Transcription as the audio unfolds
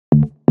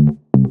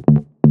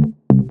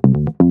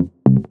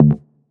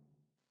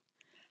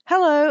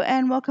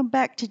welcome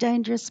back to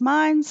Dangerous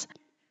Minds.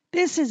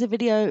 This is a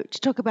video to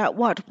talk about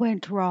what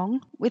went wrong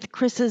with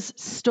Chris's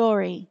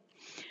story.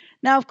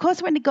 Now, of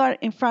course, when he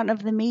got in front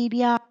of the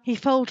media, he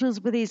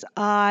falters with his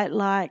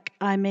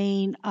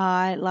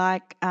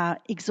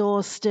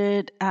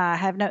exhausted,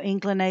 have no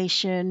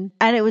inclination,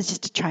 and it was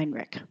just a train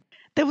wreck.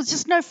 There was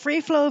just no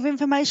free flow of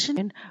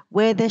information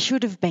where there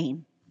should have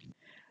been,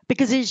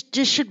 because it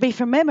just should be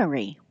from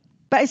memory.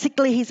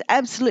 Basically, he's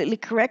absolutely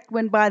correct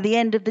when by the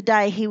end of the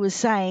day he was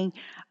saying,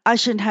 I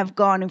shouldn't have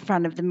gone in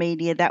front of the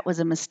media. That was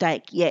a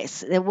mistake.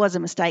 Yes, there was a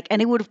mistake. And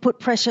it would have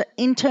put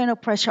internal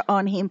pressure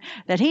on him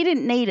that he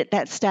didn't need at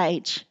that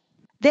stage.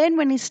 Then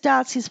when he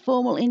starts his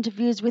formal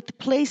interviews with the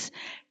police,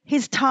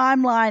 his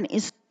timeline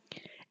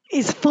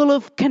is full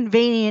of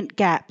convenient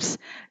gaps.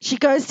 She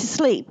goes to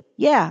sleep.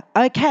 Yeah,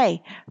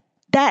 okay.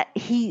 That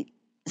he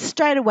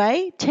straight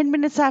away, 10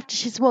 minutes after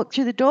she's walked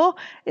through the door,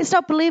 it's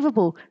not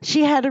believable.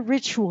 She had a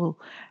ritual.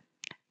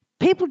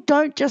 People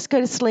don't just go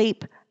to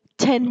sleep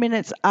 10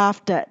 minutes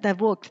after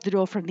they've walked through the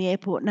door from the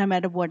airport, no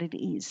matter what it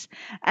is.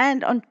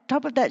 And on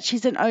top of that,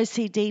 she's an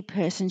OCD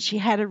person. She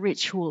had a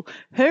ritual.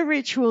 Her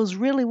rituals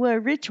really were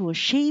rituals.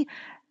 She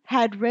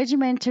had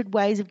regimented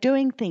ways of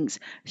doing things.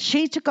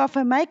 She took off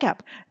her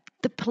makeup.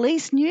 The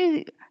police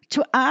knew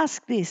to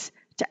ask this,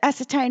 to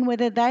ascertain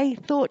whether they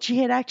thought she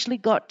had actually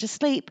got to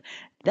sleep.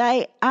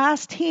 They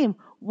asked him,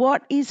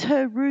 what is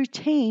her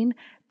routine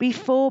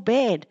before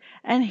bed?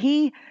 And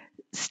he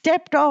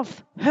stepped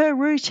off her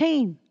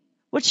routine,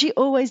 what she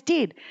always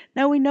did.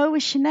 Now we know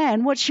with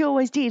Shanann, what she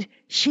always did,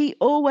 she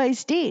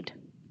always did.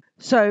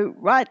 So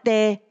right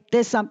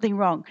there's something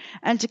wrong.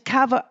 And to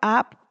cover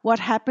up what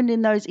happened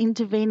in those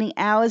intervening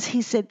hours,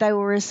 he said they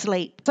were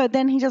asleep. So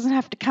then he doesn't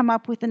have to come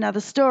up with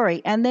another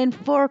story. And then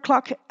 4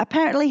 o'clock,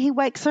 apparently he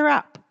wakes her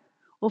up,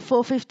 or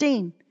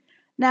 4:15.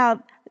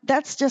 Now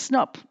that's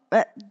not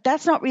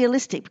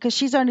realistic, because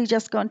she's only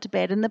just gone to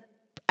bed, and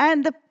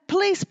the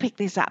police pick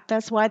this up.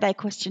 That's why they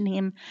question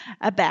him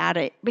about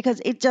it,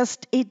 because it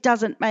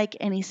doesn't make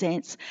any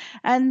sense.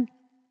 And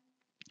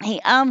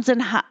he ums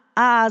and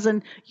ahs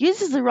and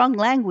uses the wrong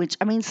language.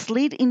 I mean,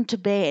 slid into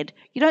bed.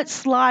 You don't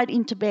slide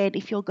into bed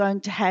if you're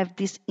going to have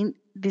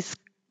this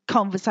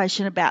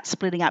conversation about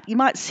splitting up. You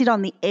might sit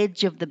on the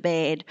edge of the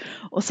bed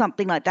or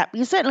something like that, but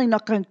you're certainly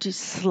not going to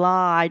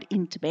slide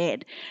into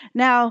bed.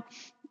 Now,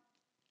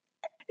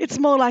 it's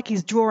more like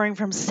he's drawing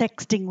from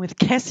sexting with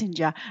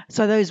Kissinger,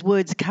 so those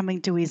words are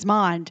coming to his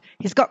mind.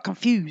 He's got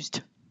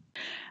confused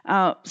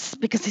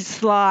because he's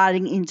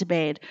sliding into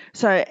bed.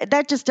 So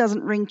that just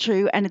doesn't ring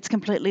true, and it's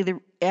completely the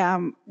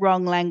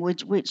wrong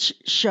language, which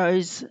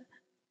shows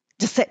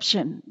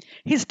deception.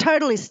 He's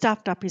totally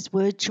stuffed up his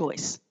word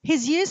choice.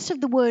 His use of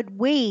the word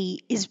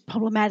we is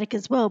problematic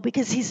as well,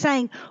 because he's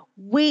saying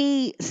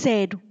we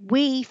said,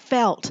 we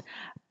felt.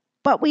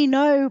 But we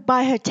know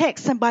by her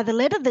text and by the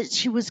letter that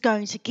she was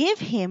going to give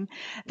him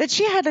that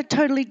she had a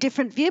totally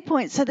different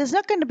viewpoint. So there's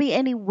not going to be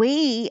any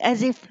we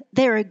as if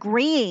they're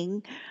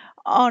agreeing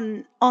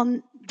on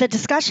the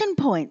discussion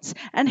points.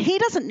 And he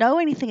doesn't know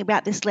anything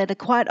about this letter,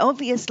 quite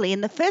obviously.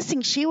 And the first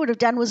thing she would have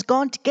done was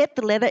gone to get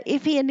the letter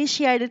if he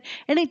initiated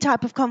any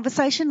type of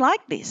conversation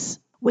like this.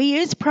 We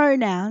use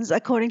pronouns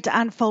according to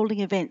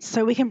unfolding events,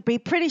 so we can be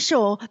pretty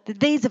sure that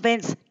these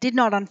events did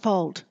not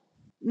unfold.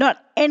 Not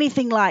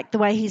anything like the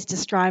way he's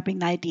describing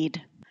they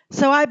did.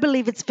 So I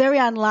believe it's very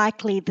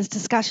unlikely this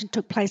discussion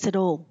took place at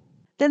all.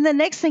 Then the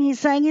next thing he's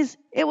saying is,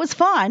 it was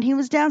fine. He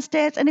was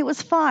downstairs and it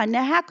was fine.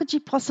 Now, how could you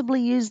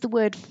possibly use the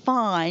word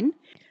fine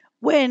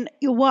when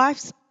your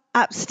wife's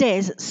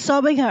upstairs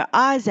sobbing her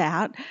eyes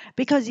out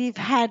because you've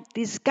had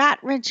this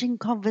gut-wrenching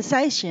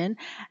conversation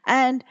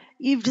and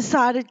you've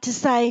decided to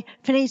say,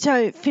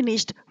 finito,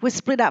 finished, we're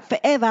split up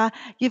forever,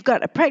 you've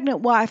got a pregnant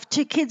wife,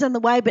 2 kids on the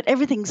way, but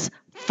everything's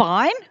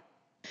fine?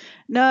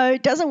 No,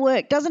 it doesn't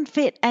work, doesn't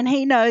fit, and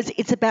he knows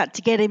it's about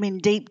to get him in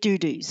deep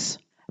doo-doos,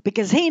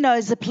 because he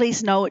knows the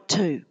police know it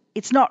too.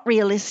 It's not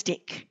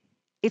realistic.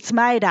 It's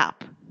made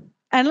up.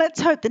 And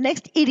let's hope the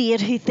next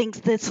idiot who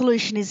thinks the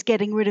solution is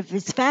getting rid of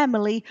his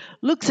family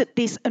looks at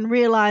this and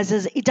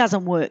realises it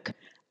doesn't work.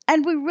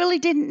 And we really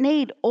didn't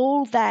need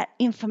all that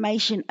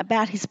information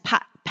about his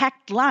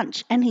packed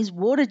lunch and his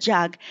water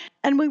jug.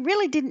 And we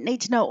really didn't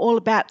need to know all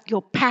about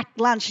your packed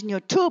lunch and your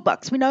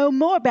toolbox. We know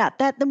more about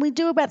that than we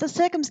do about the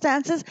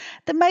circumstances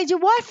that made your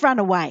wife run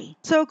away.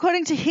 So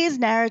according to his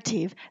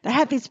narrative, they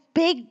have this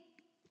big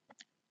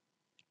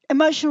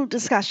emotional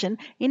discussion,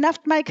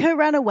 enough to make her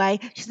run away.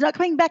 She's not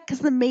coming back because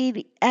the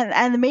media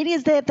and the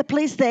media's there, the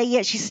police there,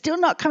 yet she's still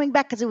not coming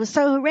back because it was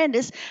so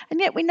horrendous. And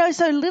yet we know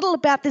so little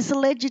about this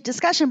alleged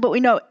discussion, but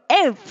we know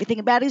everything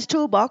about his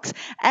toolbox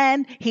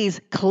and his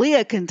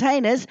clear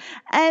containers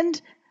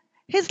and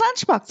his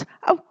lunchbox.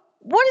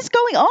 What is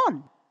going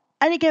on?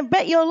 And you can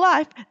bet your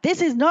life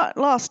this is not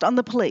lost on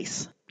the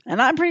police.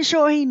 And I'm pretty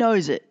sure he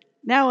knows it.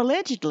 Now,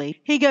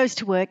 allegedly, he goes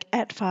to work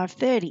at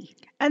 5:30.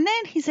 And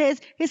then he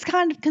says he's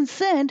kind of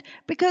concerned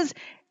because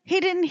he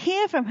didn't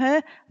hear from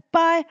her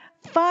by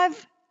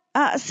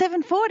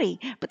 7:40.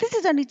 But this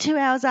is only 2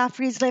 hours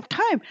after he's left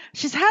home.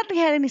 She's hardly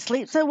had any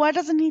sleep, so why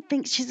doesn't he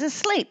think she's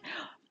asleep?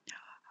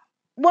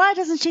 Why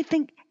doesn't she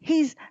think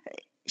she's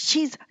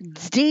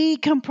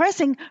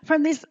decompressing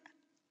from this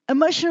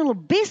emotional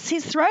abyss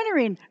he's thrown her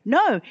in?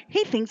 No,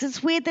 he thinks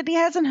it's weird that he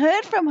hasn't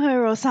heard from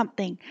her or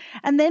something.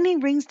 And then he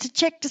rings to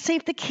check to see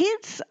if the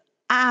kids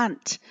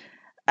aren't,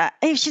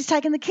 if she's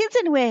taken the kids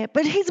anywhere.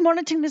 But he's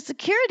monitoring the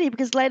security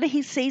because later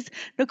he sees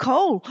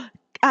Nicole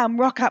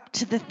rock up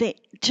to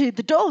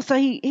the door, so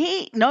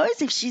he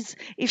knows if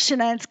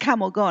Shanann's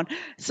come or gone.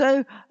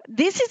 So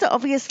this is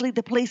obviously,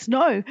 the police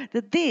know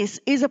that this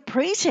is a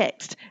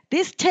pretext.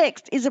 This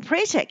text is a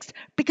pretext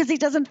because he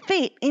doesn't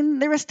fit in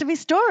the rest of his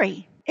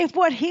story. If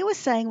what he was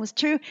saying was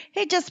true,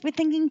 he'd just be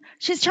thinking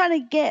she's trying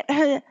to get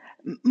her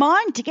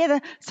mind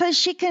together so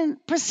she can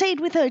proceed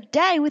with her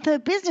day, with her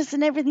business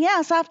and everything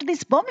else after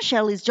this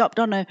bombshell is dropped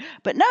on her.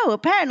 But no,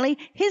 apparently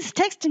he's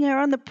texting her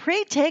on the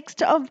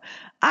pretext of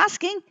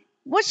asking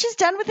what she's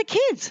done with the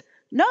kids.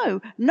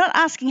 No, not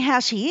asking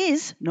how she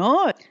is.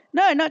 No,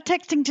 not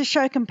texting to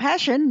show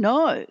compassion.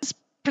 No, just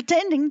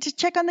pretending to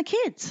check on the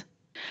kids.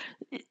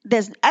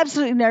 There's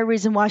absolutely no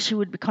reason why she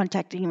would be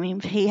contacting him.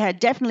 He had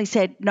definitely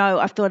said, no,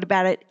 I've thought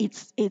about it.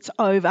 It's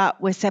over.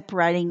 We're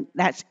separating.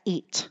 That's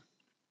it.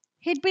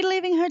 He'd be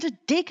leaving her to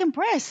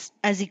decompress,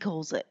 as he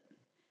calls it.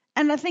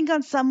 And I think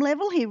on some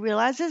level he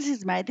realises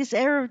he's made this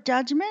error of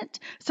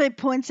judgment, so he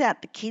points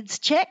out the kids'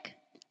 check.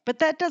 But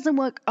that doesn't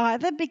work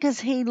either because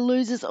he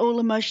loses all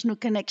emotional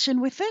connection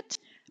with it,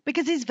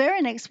 because his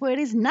very next word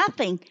is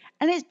nothing,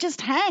 and it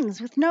just hangs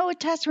with no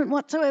attachment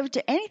whatsoever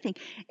to anything,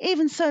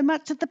 even so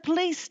much that the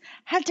police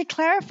had to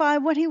clarify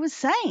what he was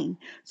saying.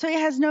 So he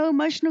has no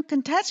emotional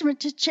attachment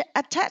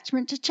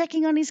to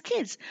checking on his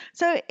kids.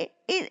 So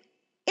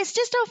it's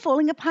just all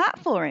falling apart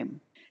for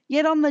him.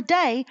 Yet on the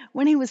day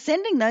when he was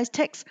sending those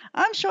texts,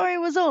 I'm sure he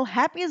was all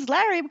happy as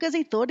Larry because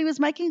he thought he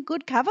was making a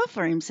good cover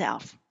for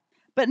himself.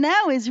 But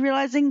now he's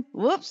realising,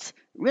 whoops,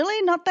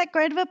 really not that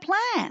great of a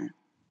plan.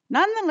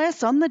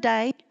 Nonetheless, on the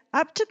day,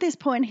 up to this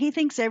point, he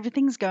thinks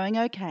everything's going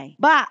okay.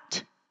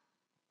 But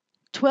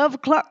 12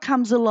 o'clock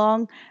comes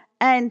along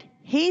and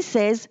he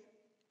says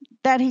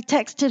that he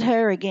texted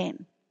her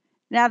again.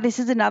 Now, this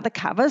is another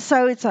cover,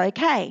 so it's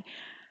okay.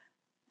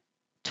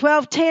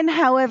 12:10,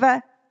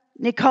 however,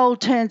 Nicole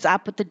turns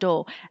up at the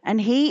door and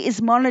he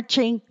is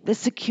monitoring the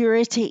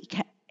security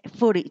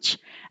footage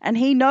and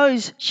he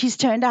knows she's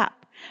turned up.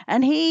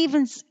 And he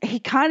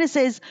kind of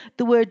says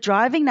the word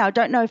driving. Now, I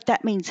don't know if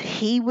that means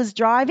he was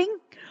driving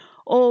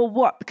or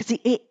what, because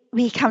he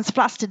becomes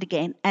flustered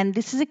again. And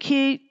this is a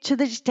cue to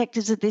the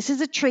detectives that this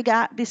is a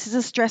trigger, this is a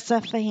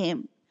stressor for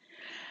him.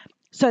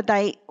 So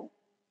they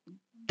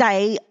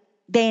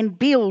then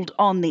build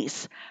on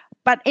this.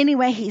 But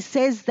anyway, he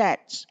says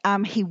that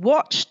he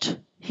watched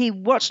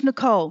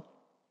Nicole,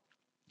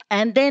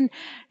 and then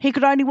he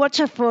could only watch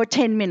her for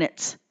 10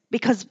 minutes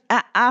because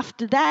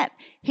after that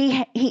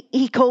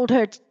he called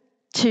her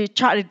to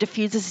try to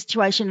diffuse the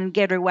situation and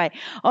get her away.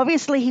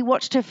 Obviously, he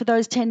watched her for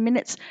those 10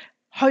 minutes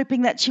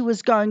hoping that she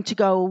was going to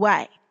go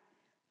away,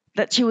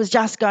 that she was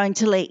just going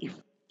to leave.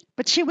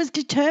 But she was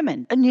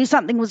determined and knew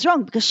something was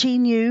wrong because she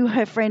knew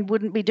her friend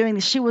wouldn't be doing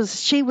this. She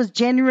was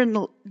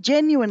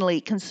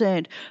genuinely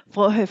concerned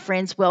for her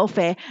friend's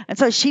welfare, and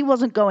so she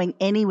wasn't going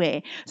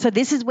anywhere. So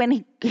this is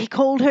when he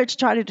called her to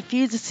try to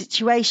diffuse the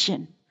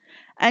situation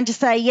and to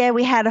say, yeah,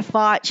 we had a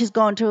fight, she's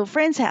gone to a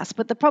friend's house.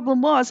 But the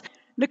problem was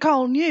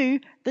Nicole knew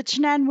that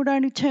Shanann would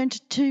only turn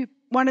to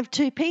one of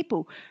two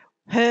people,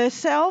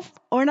 herself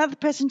or another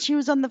person she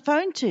was on the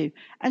phone to,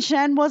 and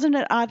Shanann wasn't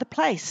at either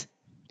place,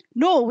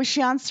 nor was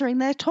she answering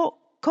their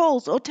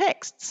calls or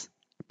texts.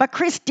 But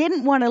Chris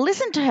didn't want to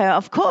listen to her,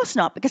 of course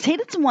not, because he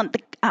doesn't want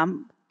the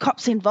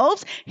cops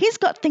involved. He's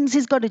got things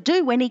he's got to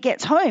do when he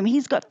gets home.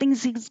 He's got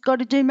things he's got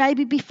to do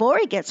maybe before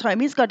he gets home.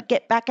 He's got to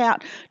get back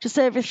out to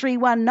Server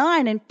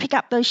 319 and pick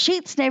up those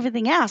sheets and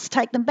everything else,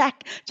 take them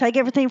back, take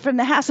everything from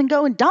the house and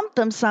go and dump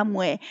them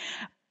somewhere.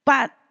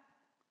 But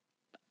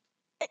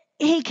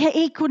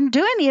he couldn't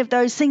do any of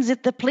those things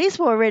if the police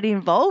were already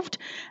involved.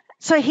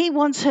 So he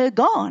wants her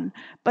gone.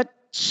 But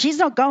she's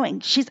not going.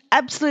 She's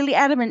absolutely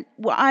adamant,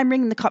 well, I'm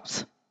ringing the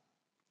cops.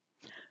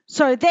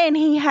 So then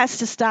he has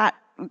to start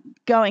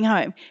going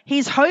home.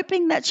 He's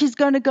hoping that she's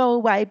going to go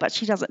away, but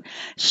she doesn't.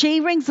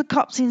 She rings the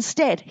cops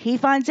instead. He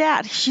finds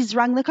out she's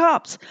rung the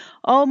cops.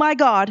 Oh my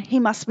God, he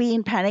must be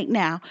in panic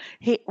now.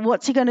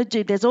 What's he going to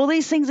do? There's all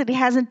these things that he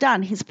hasn't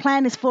done. His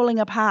plan is falling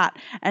apart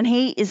and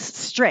he is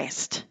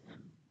stressed.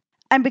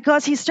 And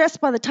because he's stressed,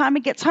 by the time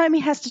he gets home,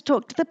 he has to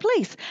talk to the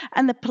police.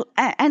 And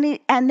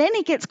then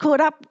he gets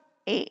caught up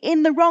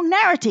in the wrong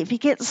narrative. He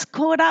gets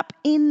caught up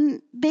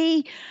in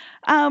the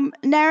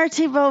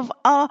narrative of,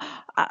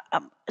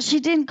 she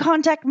didn't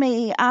contact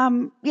me.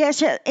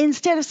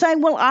 Instead of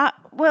saying,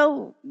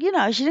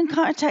 she didn't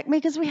contact me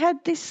because we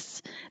had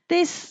this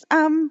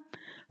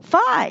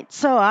fight.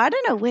 So I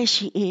don't know where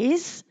she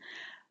is.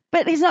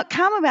 But he's not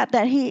calm about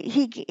that.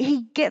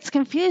 He gets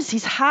confused.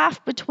 He's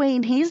half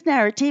between his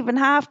narrative and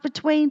half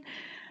between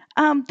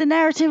the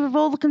narrative of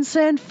all the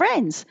concerned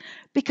friends,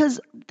 because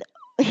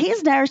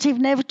his narrative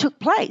never took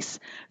place.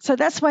 So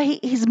that's why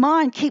his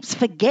mind keeps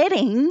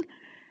forgetting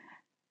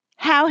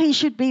how he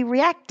should be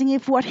reacting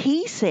if what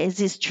he says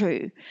is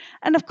true.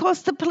 And of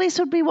course, the police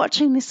would be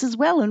watching this as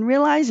well and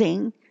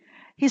realizing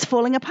he's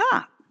falling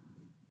apart.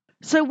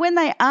 So when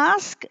they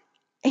ask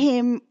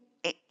him,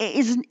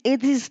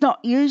 it is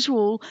not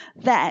usual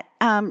that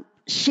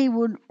she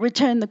would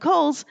return the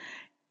calls,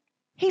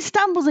 he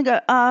stumbles and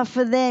goes,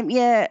 for them,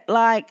 yeah,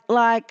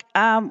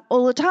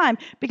 all the time.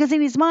 Because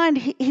in his mind,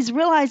 he's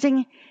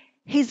realizing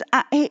he's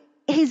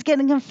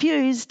getting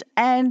confused,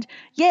 and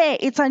yeah,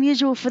 it's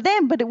unusual for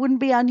them, but it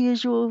wouldn't be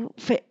unusual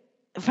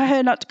for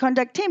her not to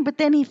contact him. But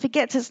then he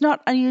forgets it's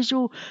not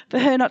unusual for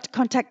her not to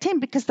contact him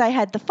because they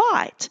had the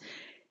fight.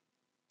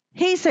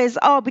 He says,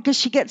 because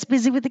she gets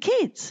busy with the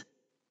kids,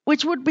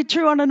 which would be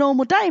true on a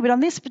normal day, but on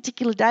this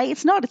particular day,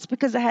 it's not. It's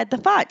because they had the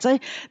fight. So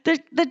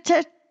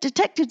the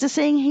detectives are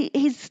seeing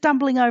he's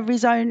stumbling over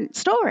his own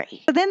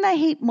story. But then they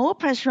heap more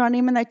pressure on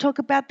him and they talk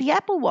about the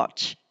Apple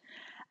Watch.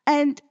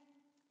 And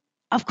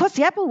of course,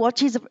 the Apple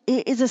Watch is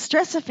a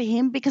stressor for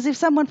him, because if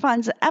someone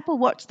finds the Apple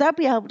Watch, they'll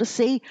be able to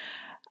see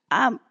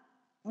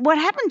what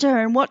happened to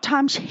her and what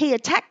time he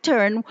attacked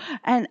her,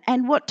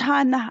 and what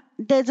time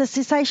there's a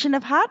cessation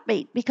of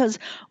heartbeat, because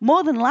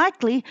more than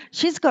likely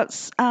she's got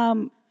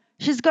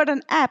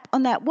an app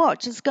on that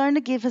watch that's going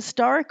to give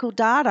historical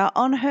data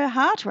on her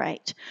heart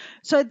rate.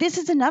 So this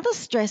is another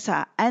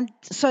stressor, and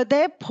so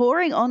they're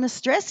pouring on the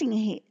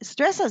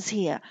stressors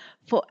here,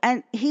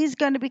 and he's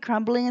going to be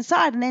crumbling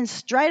inside. And then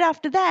straight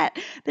after that,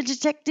 the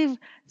detective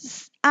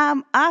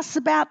asks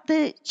about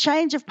the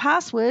change of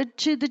password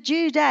to the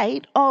due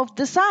date of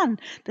the son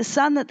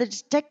that the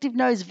detective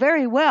knows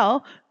very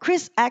well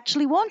Chris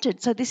actually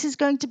wanted. So this is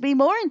going to be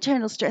more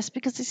internal stress,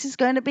 because this is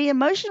going to be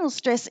emotional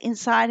stress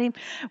inside him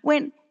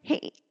when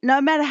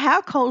no matter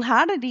how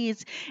cold-hearted he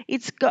is,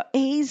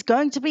 he's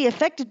going to be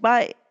affected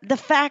by the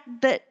fact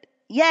that,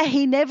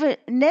 he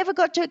never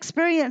got to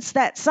experience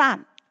that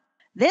son.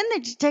 Then the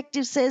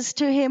detective says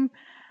to him,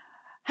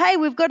 hey,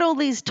 we've got all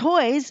these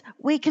toys,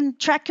 we can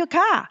track your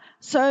car.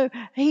 So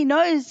he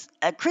knows,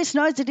 Chris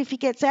knows that if he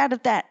gets out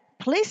of that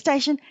police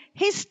station,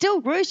 he's still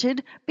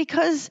rooted,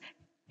 because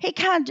he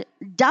can't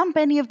dump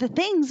any of the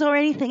things or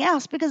anything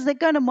else, because they're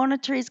going to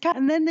monitor his car.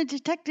 And then the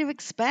detective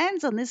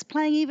expands on this,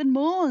 playing even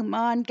more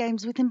mind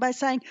games with him by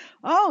saying,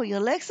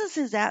 your Lexus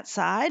is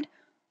outside.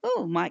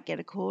 Might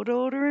get a court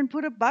order and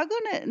put a bug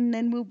on it, and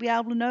then we'll be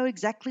able to know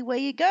exactly where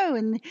you go.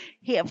 And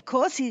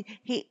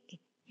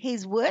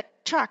his work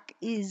truck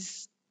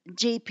is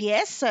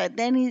GPS, so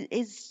then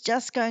he's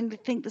just going to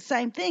think the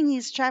same thing.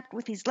 He's trapped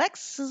with his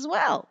Lexus as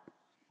well.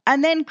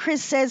 And then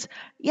Chris says,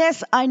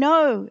 yes, I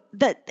know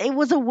that it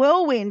was a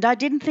whirlwind. I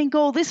didn't think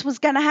all this was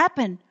going to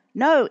happen.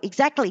 No,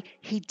 exactly.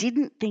 He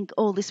didn't think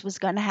all this was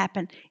going to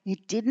happen.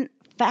 It didn't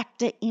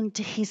factor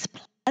into his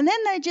plan. And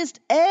then they just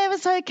ever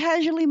so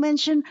casually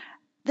mention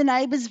the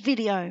neighbour's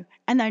video,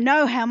 and they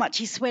know how much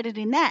he sweated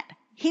in that.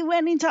 He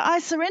went into I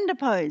surrender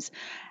pose.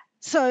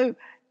 So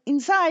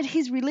inside,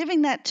 he's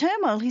reliving that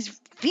turmoil.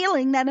 He's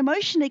feeling that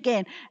emotion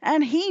again.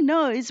 And he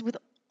knows with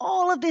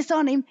all of this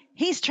on him,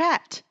 he's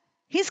trapped.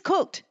 He's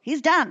cooked. He's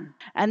done.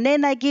 And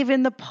then they give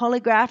him the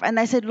polygraph, and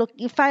they said, look,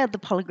 you failed the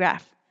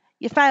polygraph.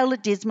 You failed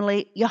it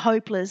dismally. You're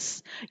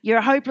hopeless. You're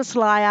a hopeless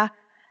liar,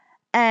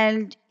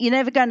 and you're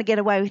never going to get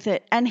away with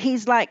it. And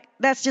he's like,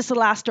 that's just the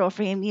last straw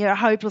for him. You're a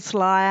hopeless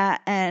liar.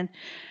 And,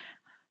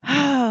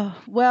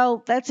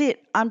 well, that's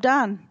it. I'm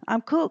done.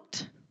 I'm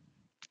cooked.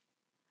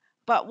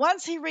 But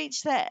once he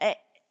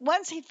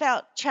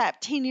felt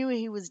trapped, he knew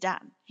he was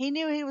done. He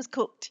knew he was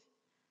cooked.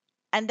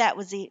 And that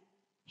was it.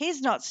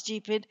 He's not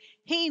stupid.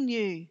 He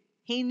knew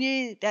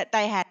that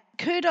they had.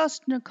 Kudos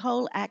to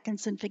Nicole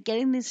Atkinson for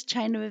getting this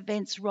chain of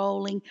events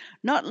rolling,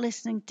 not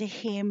listening to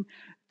him,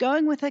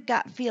 going with a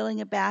gut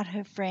feeling about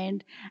her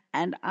friend.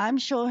 And I'm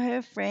sure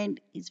her friend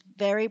is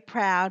very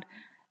proud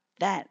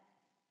that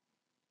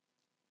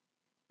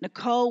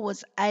Nicole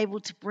was able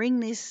to bring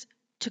this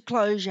to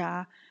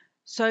closure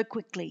so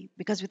quickly,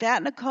 because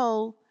without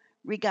Nicole,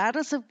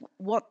 regardless of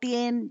what the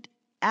end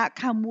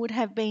outcome would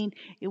have been,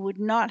 it would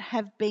not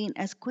have been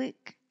as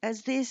quick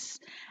as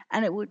this,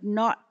 and it would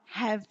not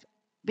have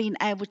been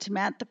able to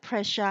mount the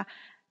pressure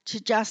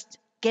to just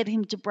get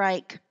him to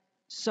break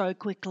so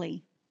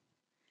quickly.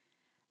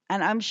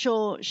 And I'm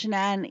sure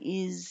Shanann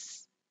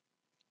is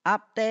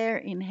up there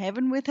in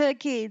heaven with her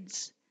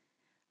kids,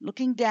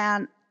 looking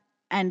down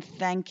and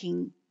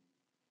thanking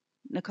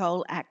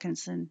Nicole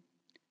Atkinson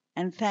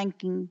and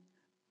thanking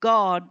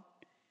God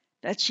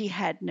that she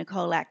had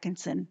Nicole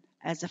Atkinson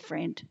as a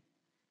friend,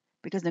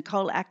 because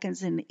Nicole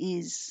Atkinson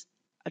is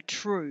a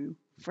true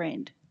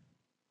friend.